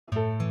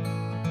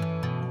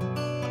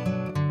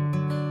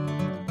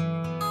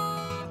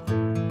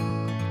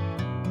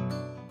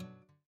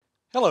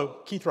Hello,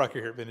 Keith Rucker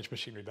here at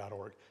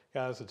VintageMachinery.org.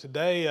 Guys,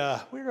 today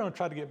we're going to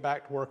try to get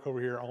back to work over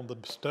here on the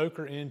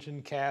Stoker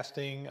engine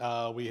casting.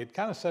 We had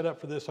kind of set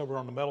up for this over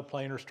on the metal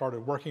planer,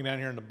 started working down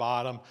here in the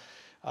bottom.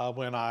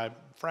 When I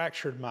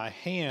fractured my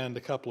hand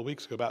a couple of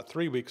weeks ago, about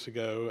 3 weeks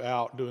ago,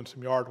 out doing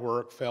some yard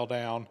work, fell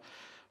down,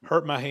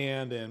 hurt my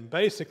hand, and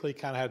basically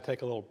kind of had to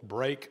take a little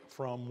break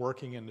from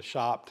working in the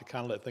shop to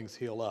kind of let things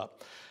heal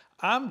up.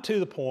 I'm to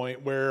the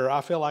point where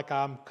I feel like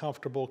I'm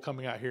comfortable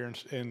coming out here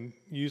and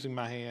using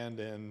my hand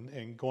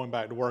and going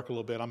back to work a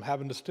little bit. I'm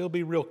having to still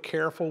be real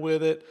careful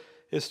with it.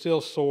 It's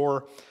still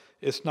sore.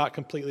 It's not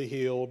completely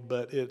healed,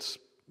 but it's,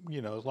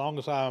 you know, as long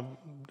as I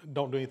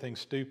don't do anything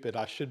stupid,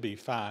 I should be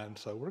fine.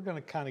 So we're going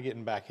to kind of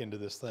getting back into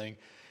this thing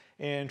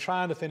and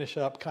trying to finish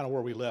up kind of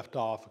where we left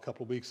off a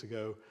couple of weeks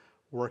ago,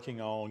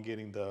 working on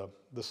getting the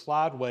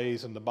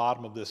slideways in the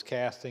bottom of this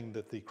casting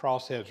that the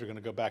crossheads are going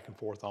to go back and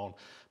forth on,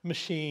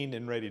 machined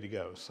and ready to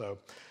go. So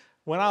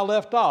when I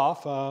left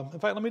off, in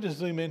fact, let me just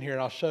zoom in here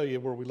and I'll show you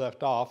where we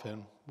left off,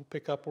 and we'll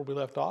pick up where we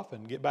left off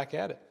and get back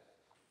at it.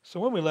 So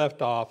when we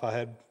left off, I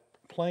had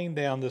planed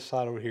down this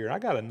side over here. I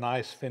got a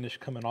nice finish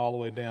coming all the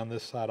way down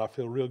this side. I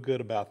feel real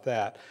good about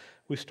that.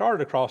 We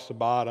started across the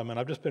bottom, and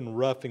I've just been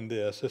roughing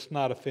this. It's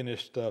not a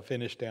finished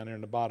finish down there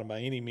in the bottom by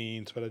any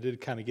means, but I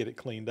did kind of get it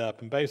cleaned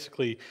up. And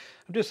basically,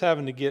 I'm just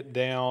having to get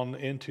down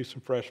into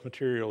some fresh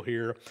material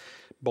here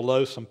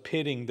below some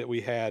pitting that we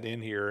had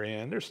in here.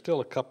 And there's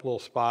still a couple little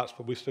spots,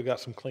 but we still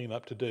got some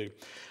cleanup to do.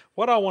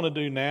 What I want to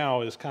do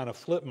now is kind of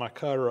flip my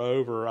cutter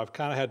over. I've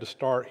kind of had to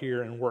start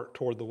here and work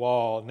toward the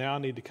wall. Now I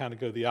need to kind of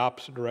go the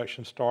opposite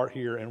direction, start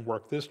here and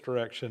work this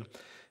direction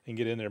and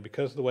get in there.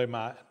 Because of the way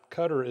my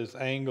cutter is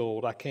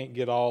angled, I can't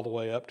get all the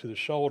way up to the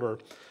shoulder,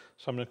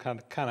 so I'm going to kind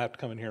of have to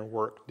come in here and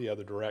work the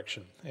other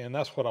direction. And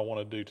that's what I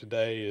want to do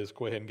today, is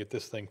go ahead and get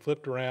this thing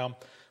flipped around.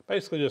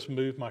 Basically just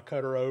move my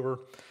cutter over.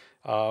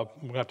 I'm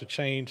going to have to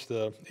change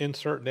the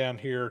insert down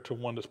here to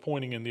one that's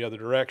pointing in the other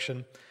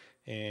direction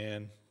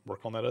and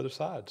work on that other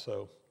side.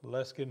 So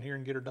let's get in here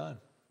and get her done.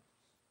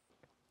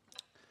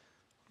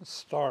 Let's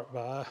start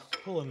by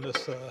pulling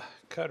this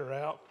cutter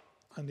out.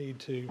 I need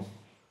to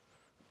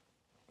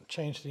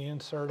change the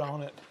insert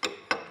on it.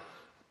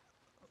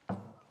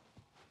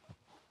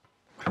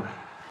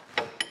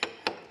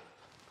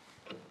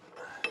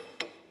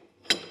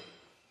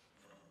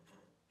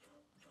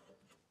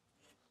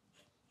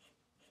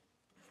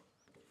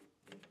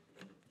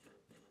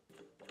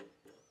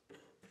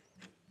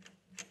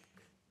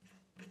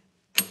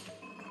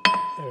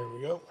 There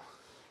we go.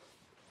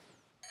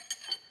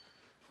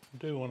 I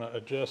do want to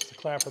adjust the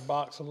clapper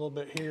box a little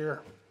bit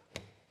here.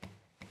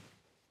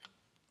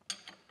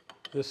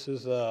 This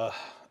is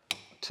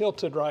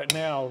tilted right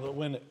now, that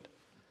when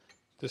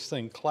this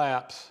thing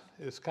claps,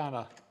 it's kind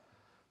of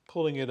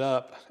pulling it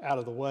up out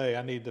of the way.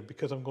 I need to,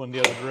 because I'm going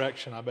the other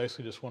direction, I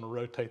basically just want to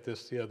rotate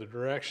this the other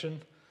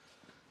direction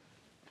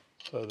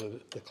so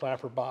that the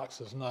clapper box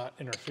is not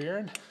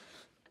interfering.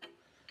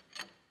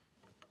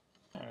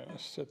 All right,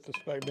 let's set this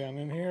back down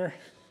in here.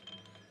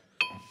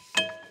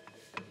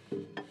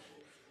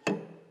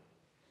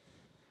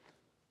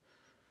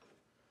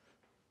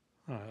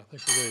 All right, I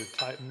think we're ready to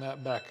tighten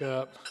that back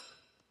up.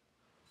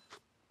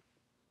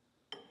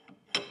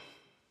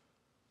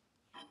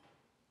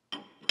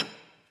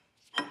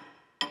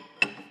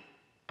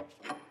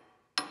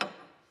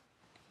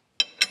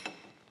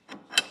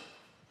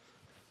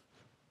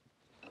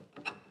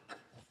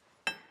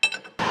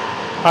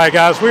 All right,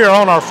 guys, we are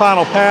on our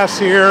final pass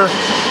here,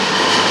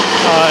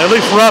 at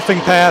least roughing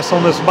pass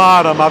on this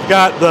bottom. I've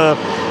got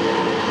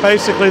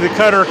basically the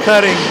cutter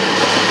cutting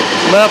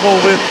level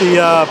with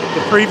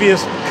the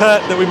previous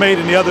cut that we made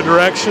in the other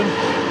direction.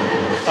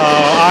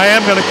 I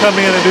am going to come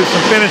in and do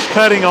some finish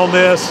cutting on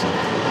this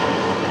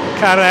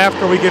kind of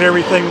after we get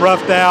everything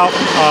roughed out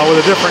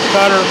with a different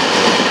cutter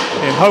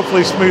and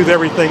hopefully smooth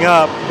everything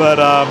up.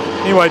 But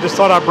anyway, just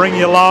thought I'd bring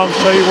you along,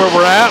 show you where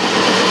we're at.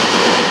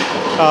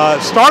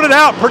 It started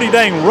out pretty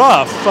dang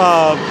rough.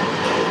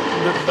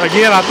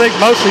 Again, I think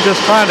mostly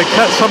just trying to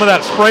cut some of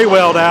that spray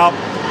weld out.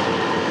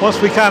 Once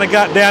we kind of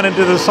got down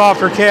into the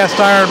softer cast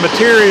iron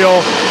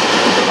material,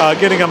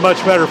 getting a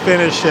much better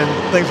finish,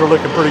 and things were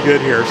looking pretty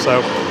good here.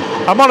 So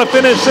I'm going to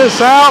finish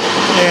this out,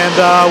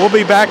 and we'll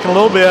be back in a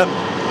little bit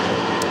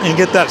and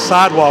get that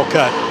sidewall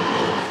cut.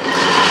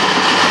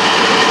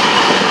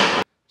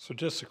 So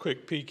just a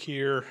quick peek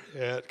here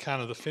at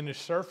kind of the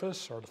finished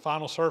surface, or the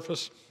final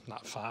surface.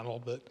 Not final,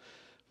 but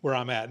where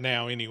I'm at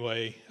now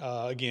anyway.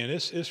 Again,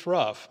 it's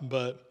rough,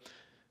 but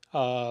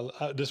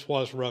this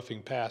was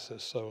roughing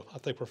passes, so I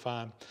think we're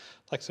fine.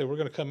 Like I said, we're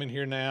going to come in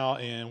here now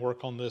and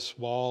work on this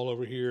wall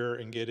over here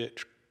and get it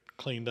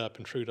cleaned up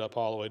and trued up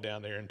all the way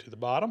down there into the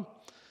bottom.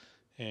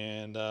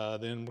 And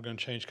then we're going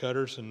to change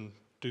cutters and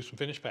do some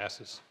finish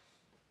passes.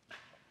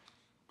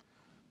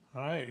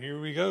 All right, here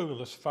we go.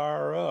 Let's fire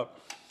her up.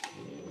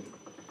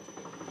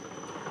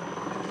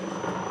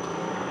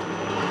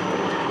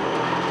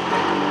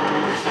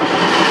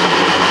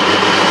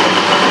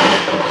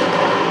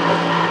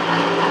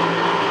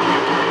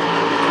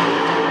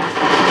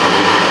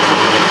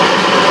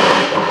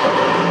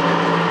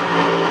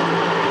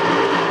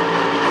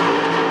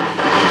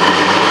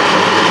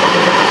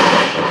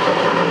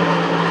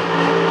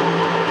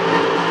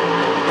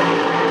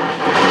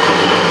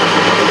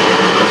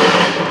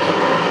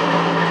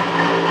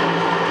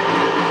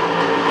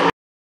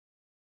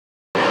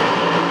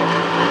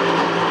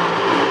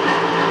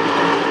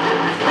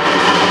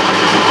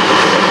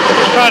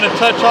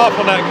 touch off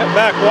on that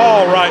back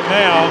wall right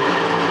now.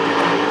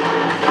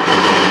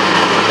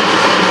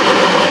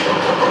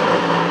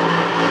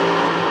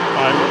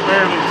 All right, we're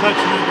barely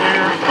touching it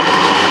there.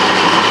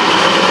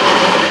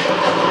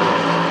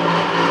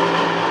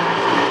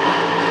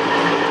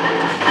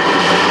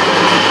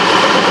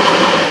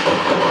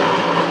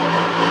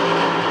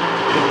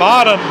 The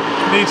bottom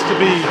needs to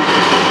be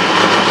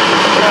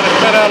kind of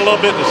cut out a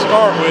little bit to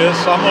start with,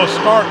 so I'm going to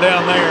start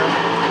down there.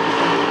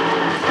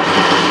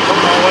 Work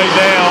my way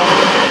down,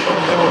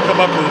 and then we'll come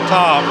up to the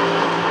top.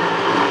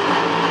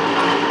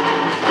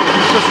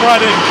 It's just where I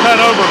didn't cut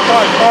over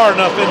quite far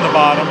enough in the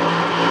bottom.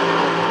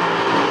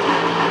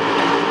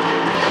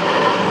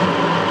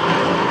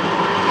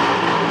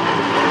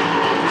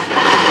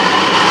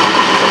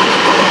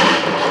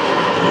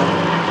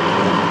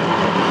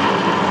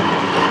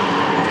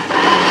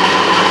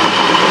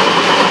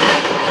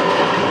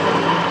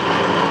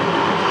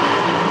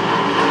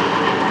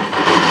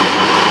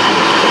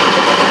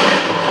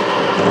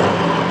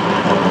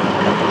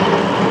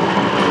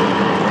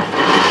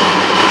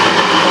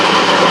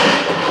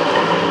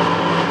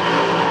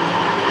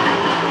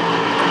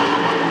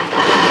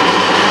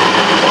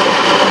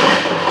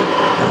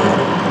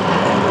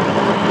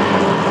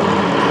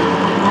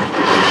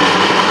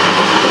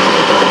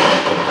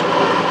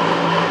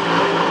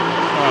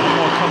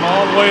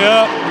 Way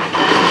up.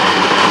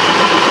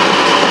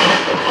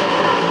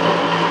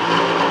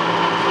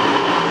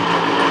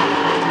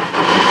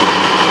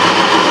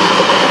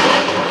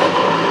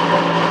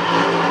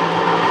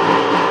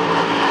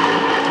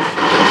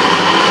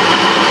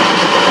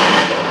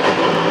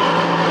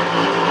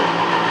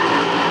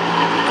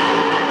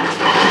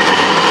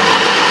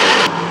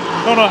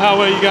 Don't know how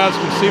well you guys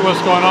can see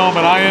what's going on,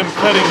 but I am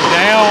cutting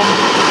down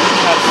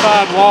that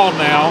side wall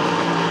now,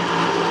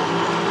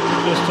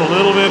 just a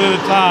little bit at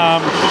a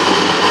time.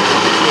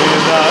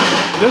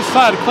 And this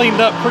side cleaned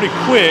up pretty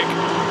quick.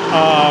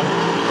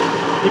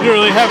 We didn't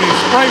really have any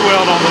spray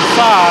weld on the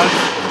sides,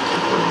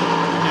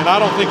 and I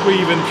don't think we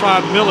even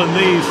tried milling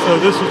these, so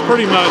this is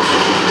pretty much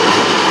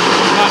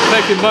not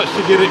taking much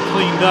to get it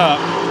cleaned up,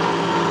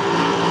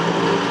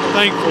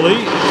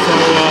 thankfully. So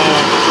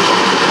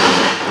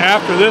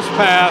after this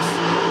pass,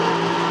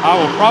 I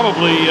will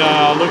probably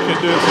look at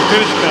doing some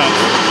finish cuts.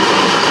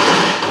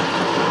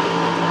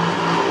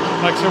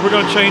 Like I said, we're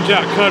going to change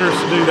out cutters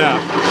to do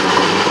that.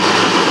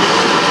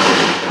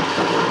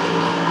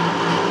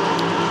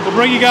 We'll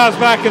bring you guys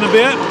back in a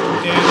bit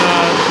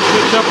and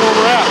switch up where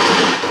we're at.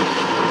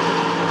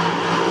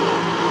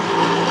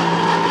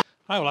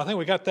 All right, well, I think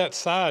we got that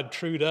side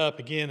trued up.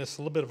 Again, it's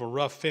a little bit of a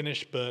rough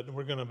finish, but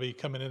we're going to be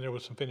coming in there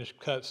with some finished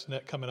cuts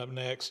coming up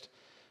next.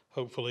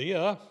 Hopefully,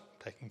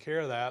 taking care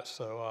of that.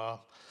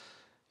 So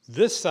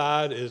this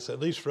side is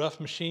at least rough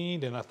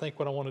machined, and I think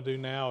what I want to do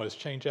now is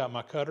change out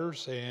my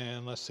cutters,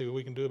 and let's see what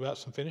we can do about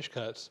some finish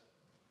cuts.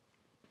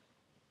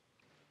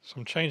 So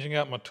I'm changing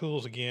out my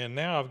tools again.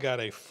 Now I've got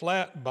a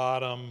flat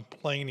bottom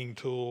planing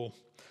tool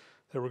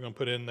that we're going to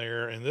put in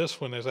there, and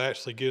this one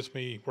actually gives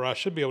me where I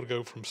should be able to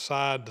go from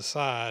side to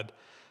side,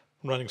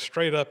 running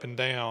straight up and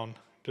down,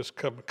 just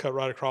cut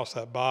right across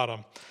that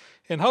bottom,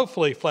 and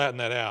hopefully flatten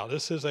that out.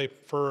 This is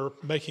for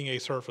making a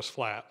surface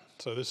flat.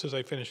 So this is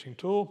a finishing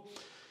tool.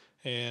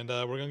 And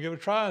we're going to give it a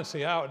try and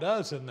see how it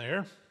does in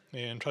there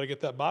and try to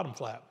get that bottom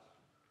flat.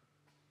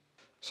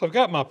 So I've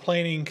got my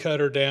planing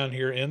cutter down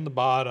here in the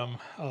bottom.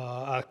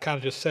 I kind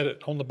of just set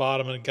it on the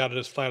bottom and got it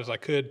as flat as I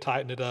could,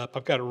 tighten it up.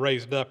 I've got it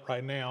raised up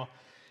right now.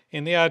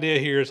 And the idea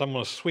here is I'm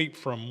going to sweep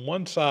from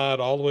one side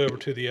all the way over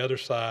to the other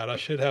side. I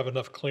should have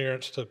enough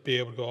clearance to be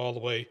able to go all the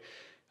way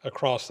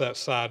across that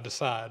side to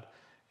side.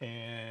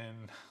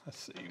 And let's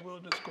see, we'll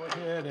just go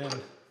ahead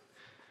and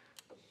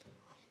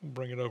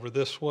bring it over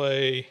this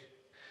way.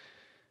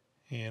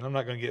 And I'm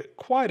not going to get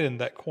quite in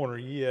that corner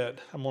yet.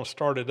 I'm going to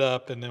start it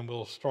up, and then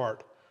we'll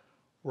start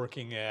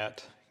working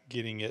at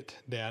getting it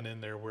down in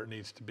there where it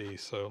needs to be.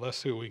 So let's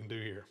see what we can do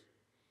here.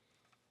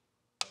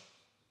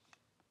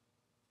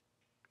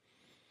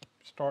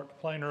 Start the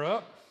planer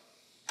up.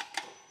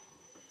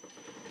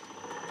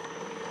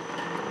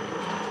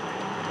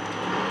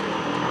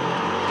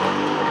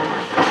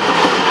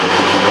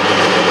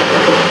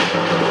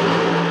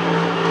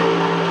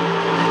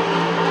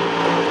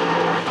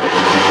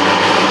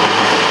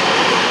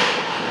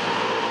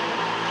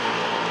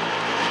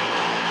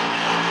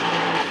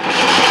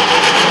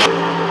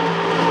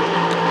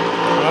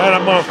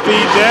 I'm going to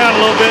feed down a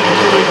little bit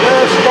until we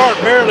just start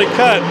barely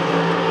cutting.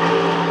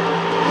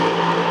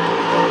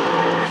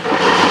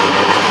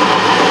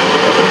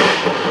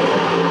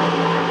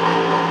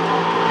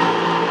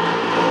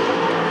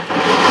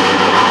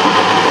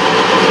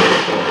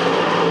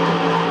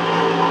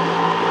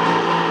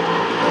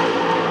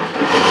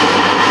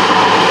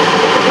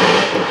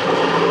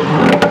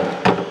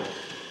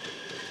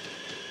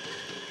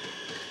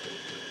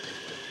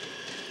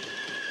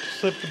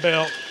 Slip the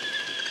belt.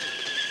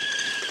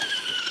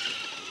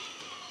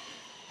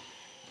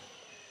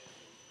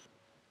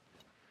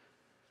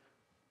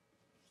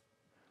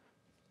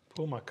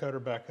 Pull my cutter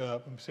back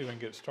up and see if I can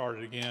get it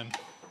started again.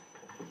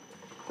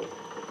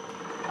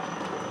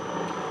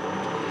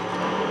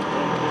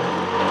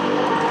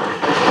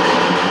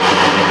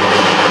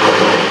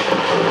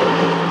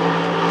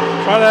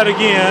 Try that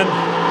again.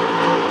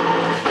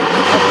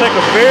 I'll take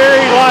a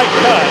very light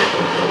cut.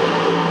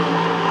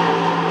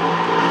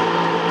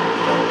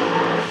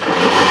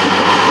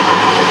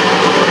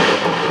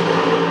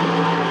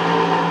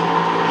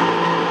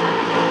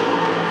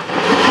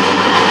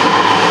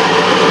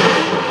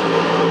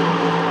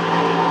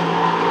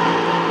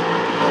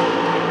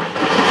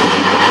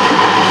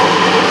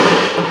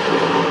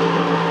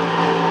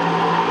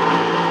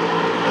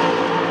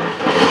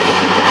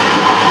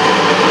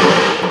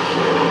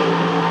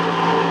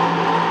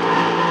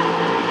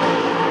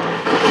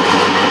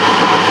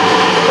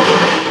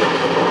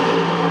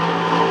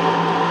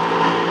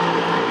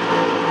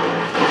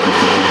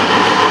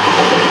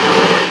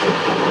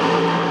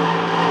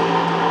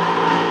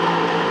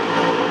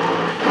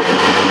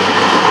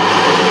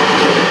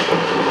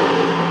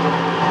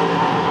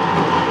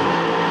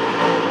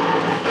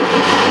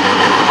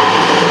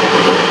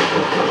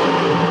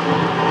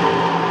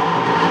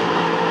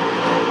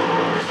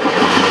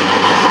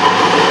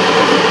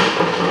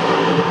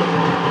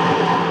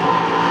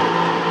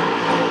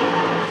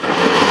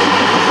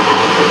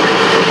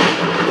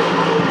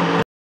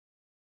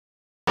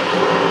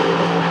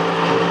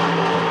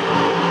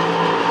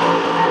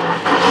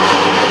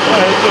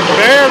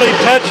 Barely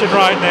touching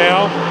right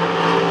now.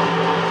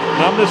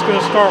 And I'm just going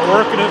to start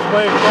working its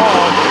way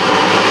across.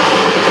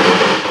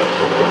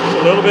 Just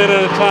a little bit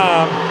at a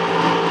time.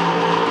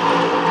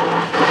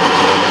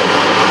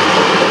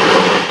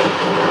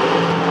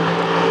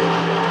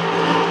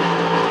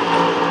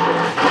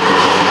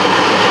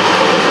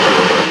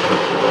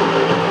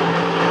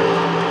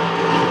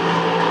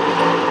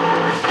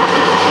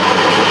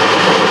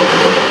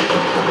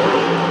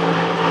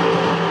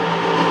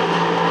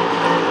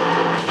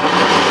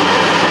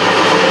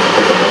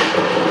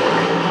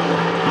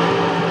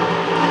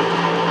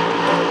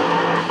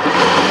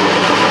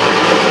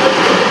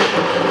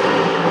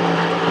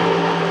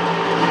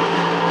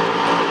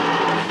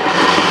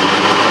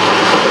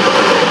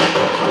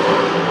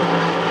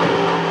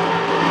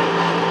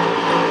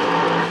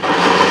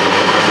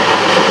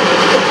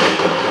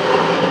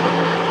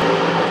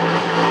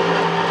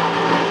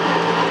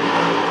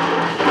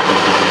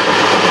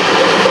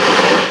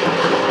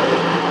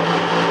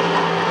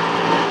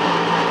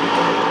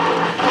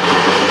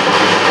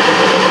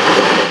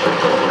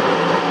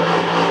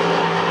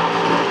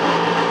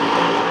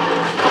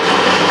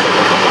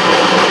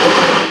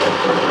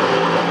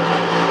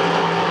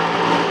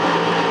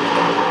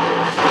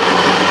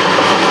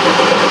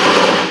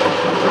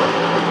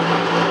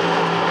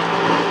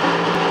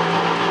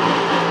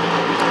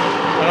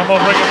 I'm going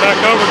to bring it back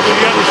over to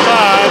the other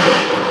side.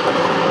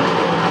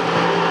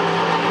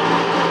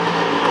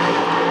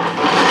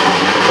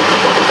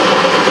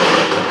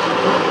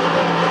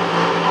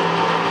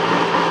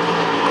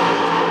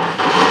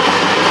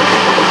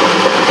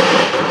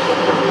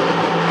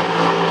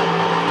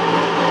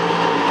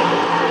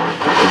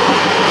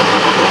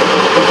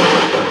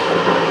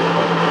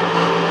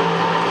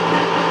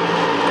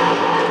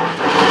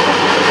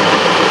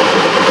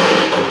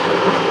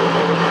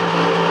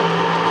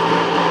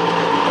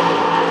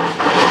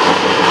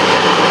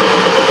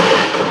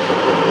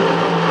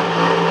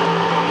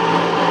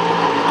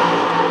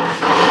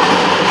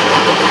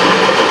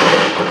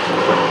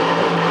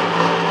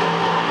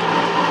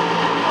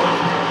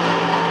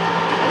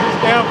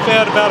 Down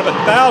fed about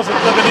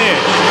 1/1000th of an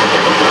inch.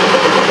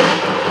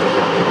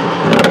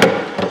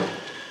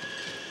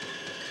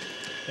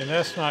 And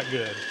that's not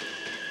good.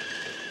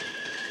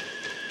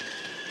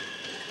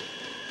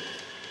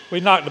 We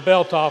knocked the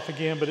belt off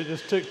again, but it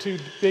just took too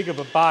big of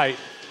a bite.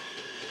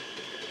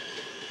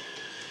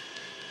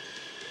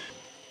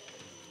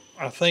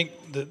 I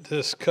think that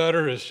this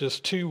cutter is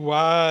just too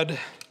wide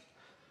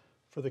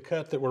for the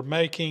cut that we're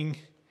making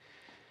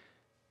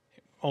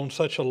on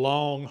such a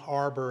long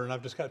arbor, and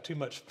I've just got too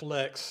much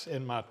flex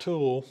in my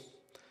tool.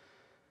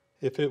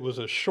 If it was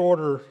a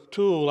shorter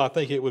tool, I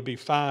think it would be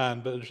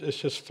fine, but it's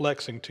just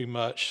flexing too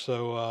much.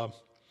 So, all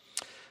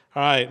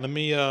right, let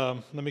me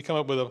come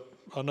up with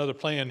another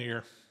plan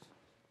here.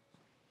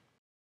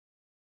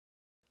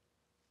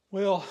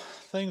 Well,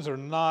 things are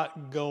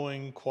not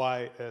going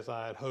quite as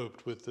I had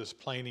hoped with this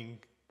planing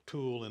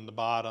tool in the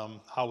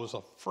bottom. I was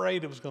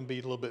afraid it was going to be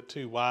a little bit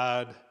too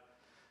wide.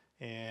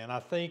 And I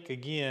think,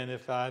 again,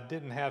 if I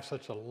didn't have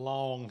such a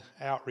long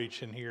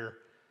outreach in here,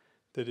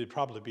 that it'd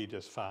probably be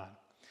just fine.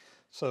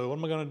 So what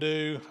am I going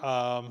to do?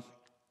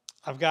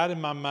 I've got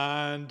in my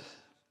mind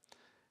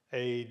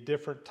a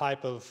different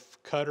type of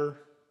cutter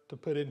to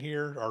put in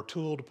here, or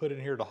tool to put in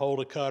here to hold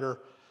a cutter,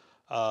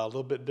 a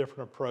little bit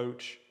different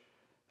approach.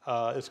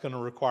 It's going to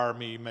require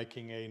me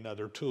making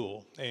another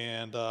tool.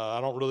 And I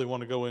don't really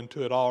want to go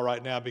into it all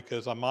right now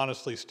because I'm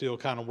honestly still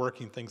kind of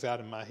working things out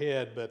in my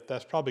head, but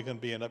that's probably going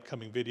to be an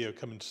upcoming video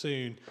coming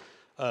soon,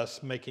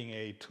 us making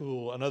a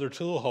tool, another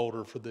tool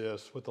holder for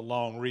this with a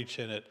long reach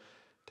in it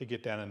to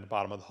get down in the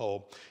bottom of the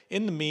hole.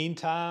 In the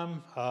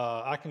meantime,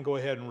 I can go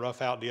ahead and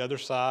rough out the other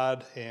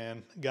side.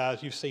 And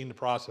guys, you've seen the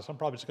process. I'm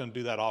probably just going to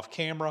do that off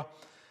camera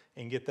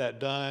and get that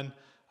done.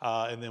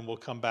 and then we'll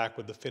come back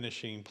with the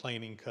finishing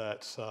planing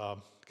cuts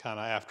kind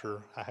of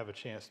after I have a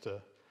chance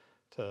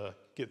to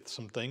get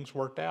some things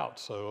worked out.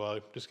 So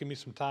just give me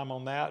some time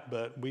on that.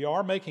 But we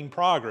are making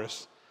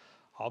progress,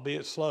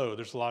 albeit slow.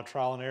 There's a lot of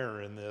trial and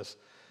error in this.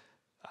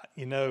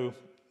 You know,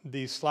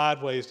 these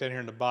slideways down here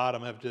in the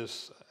bottom have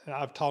just,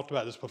 I've talked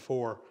about this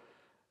before,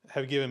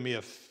 have given me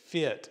a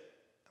fit.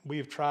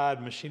 We've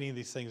tried machining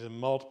these things in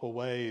multiple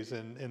ways,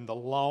 and the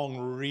long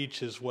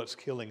reach is what's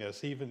killing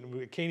us.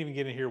 We can't even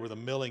get in here with a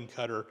milling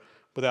cutter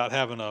without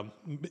having a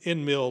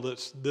end mill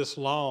that's this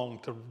long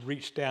to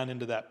reach down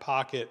into that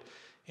pocket,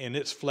 and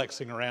it's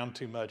flexing around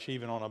too much,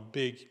 even on a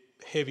big,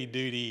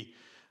 heavy-duty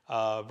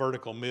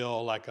vertical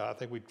mill. Like I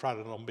think we tried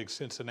it on a big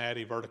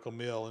Cincinnati vertical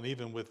mill, and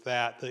even with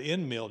that, the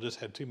end mill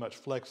just had too much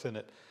flex in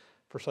it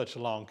for such a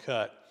long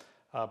cut.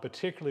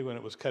 Particularly when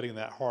it was cutting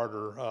that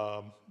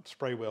harder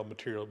spray weld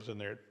material that was in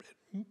there. It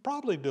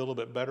probably do a little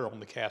bit better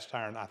on the cast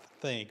iron, I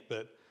think,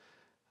 but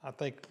I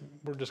think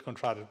we're just going to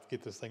try to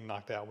get this thing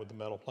knocked out with the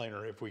metal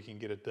planer if we can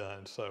get it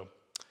done. So,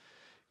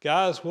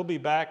 guys, we'll be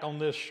back on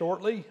this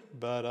shortly,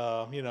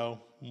 but, you know,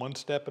 one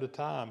step at a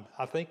time.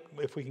 I think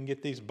if we can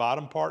get these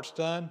bottom parts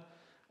done,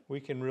 we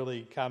can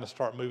really kind of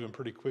start moving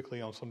pretty quickly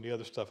on some of the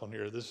other stuff on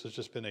here. This has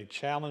just been a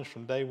challenge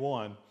from day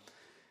one.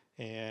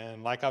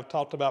 And like I've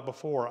talked about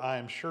before, I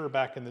am sure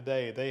back in the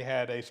day they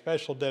had a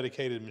special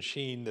dedicated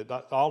machine that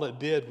all it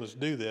did was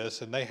do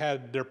this, and they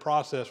had their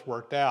process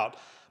worked out.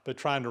 But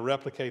trying to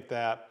replicate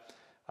that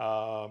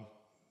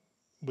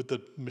with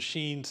the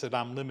machines that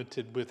I'm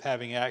limited with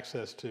having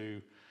access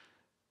to,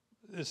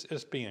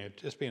 it's being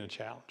a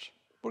challenge.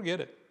 We'll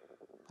get it.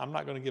 I'm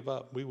not going to give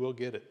up. We will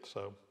get it.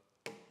 So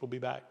we'll be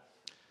back.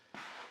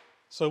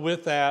 So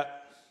with that,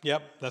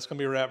 yep, that's going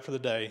to be a wrap for the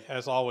day.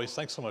 As always,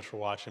 thanks so much for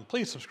watching.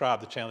 Please subscribe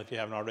to the channel if you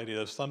haven't already.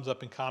 Those thumbs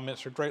up and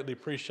comments are greatly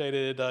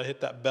appreciated.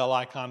 Hit that bell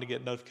icon to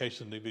get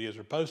notifications when new videos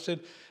are posted.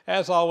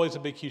 As always, a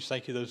big, huge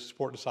thank you to those who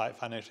support the site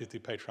financially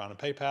through Patreon and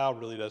PayPal. It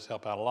really does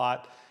help out a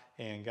lot.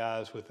 And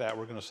guys, with that,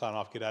 we're going to sign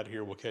off, get out of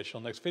here. We'll catch you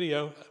on the next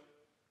video.